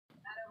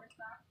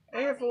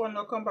Hey everyone,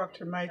 welcome back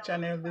to my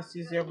channel. This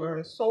is your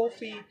girl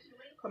Sophie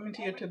coming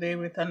to you today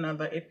with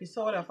another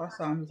episode of a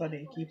Psalms that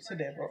Day Keeps the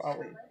Devil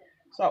Away.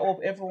 So I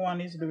hope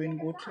everyone is doing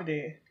good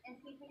today.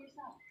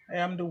 I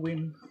am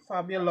doing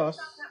fabulous,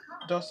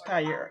 just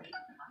tired.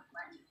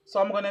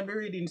 So I'm gonna be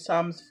reading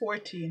Psalms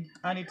 14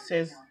 and it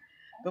says,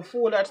 "The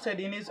fool that said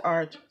in his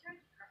heart,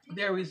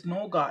 there is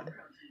no God.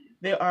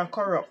 They are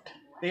corrupt.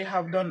 They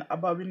have done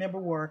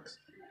abominable works.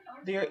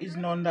 There is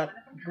none that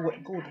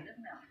doeth good.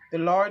 The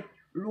Lord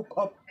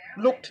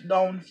looked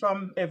down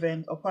from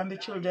heaven upon the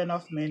children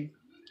of men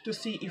to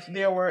see if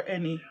there were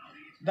any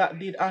that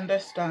did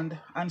understand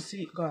and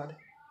seek God.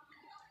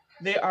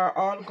 They are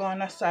all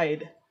gone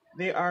aside.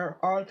 They are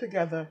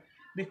altogether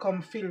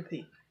become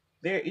filthy.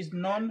 There is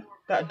none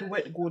that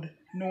doeth good,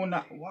 no,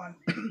 not one.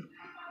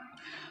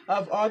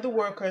 Of all the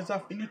workers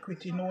of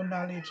iniquity, no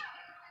knowledge,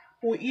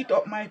 who eat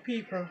up my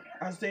people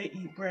as they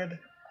eat bread,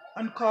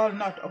 and call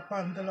not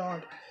upon the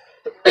Lord.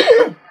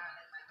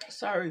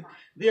 Sorry,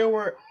 there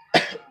were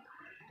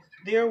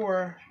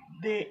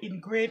they in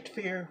great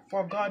fear,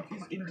 for God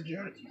is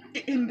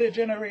in the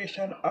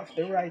generation of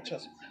the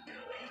righteous.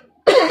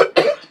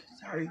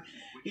 Sorry,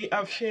 he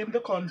have shamed the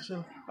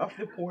counsel of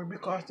the poor,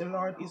 because the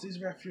Lord is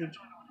his refuge.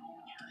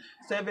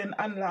 Seven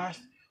and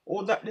last,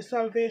 oh that the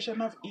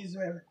salvation of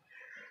Israel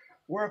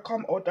were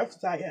come out of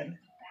Zion,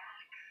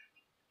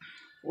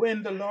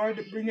 when the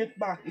Lord bringeth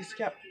back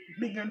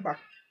bringing back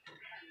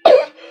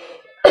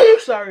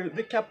sorry,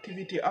 the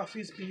captivity of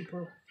his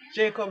people.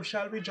 Jacob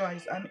shall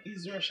rejoice and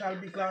Israel shall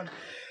be glad.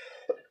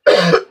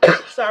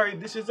 Sorry,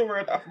 this is the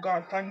word of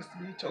God. Thanks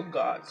be to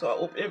God. So I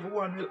hope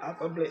everyone will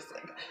have a blessed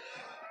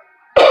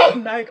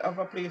night, have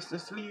a place to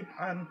sleep,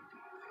 and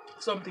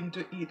something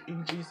to eat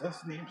in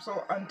Jesus' name.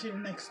 So until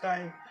next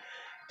time,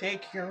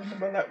 take care.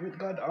 Remember that with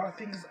God all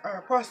things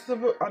are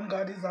possible and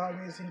God is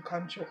always in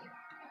control.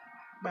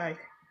 Bye.